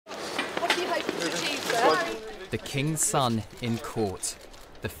The King's son in court.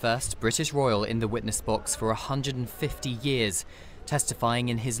 The first British royal in the witness box for 150 years, testifying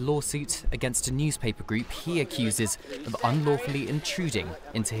in his lawsuit against a newspaper group he accuses of unlawfully intruding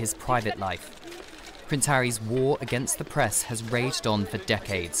into his private life. Prince Harry's war against the press has raged on for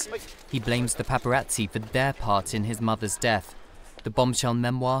decades. He blames the paparazzi for their part in his mother's death. The bombshell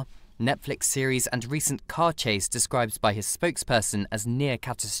memoir, Netflix series and recent car chase described by his spokesperson as near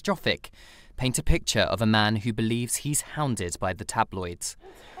catastrophic paint a picture of a man who believes he's hounded by the tabloids.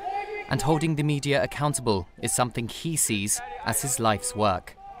 And holding the media accountable is something he sees as his life's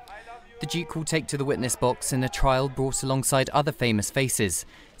work. The Duke will take to the witness box in a trial brought alongside other famous faces,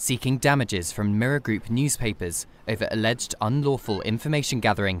 seeking damages from Mirror Group newspapers over alleged unlawful information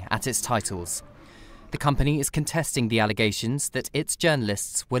gathering at its titles. The company is contesting the allegations that its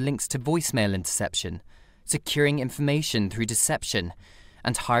journalists were linked to voicemail interception, securing information through deception,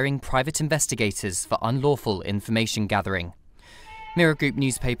 and hiring private investigators for unlawful information gathering. Mirror Group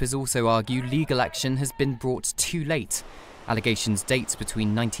newspapers also argue legal action has been brought too late. Allegations date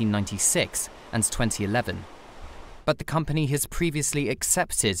between 1996 and 2011. But the company has previously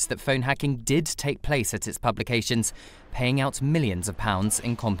accepted that phone hacking did take place at its publications, paying out millions of pounds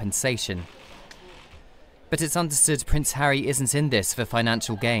in compensation. But it's understood Prince Harry isn't in this for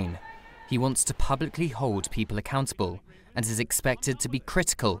financial gain. He wants to publicly hold people accountable and is expected to be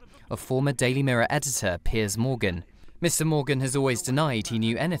critical of former Daily Mirror editor Piers Morgan. Mr. Morgan has always denied he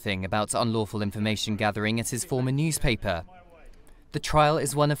knew anything about unlawful information gathering at his former newspaper. The trial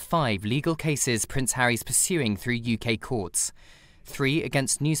is one of 5 legal cases Prince Harry's pursuing through UK courts. 3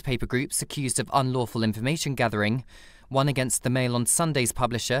 against newspaper groups accused of unlawful information gathering, 1 against the Mail on Sunday's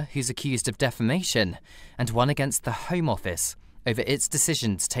publisher who's accused of defamation, and 1 against the Home Office over its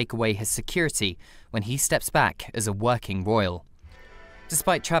decision to take away his security when he steps back as a working royal.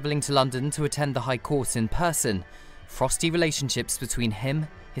 Despite travelling to London to attend the High Court in person, frosty relationships between him,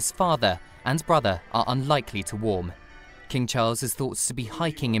 his father and brother are unlikely to warm. King Charles is thought to be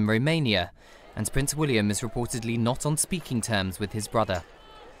hiking in Romania, and Prince William is reportedly not on speaking terms with his brother.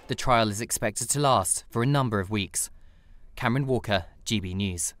 The trial is expected to last for a number of weeks. Cameron Walker, GB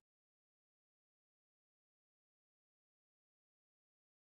News.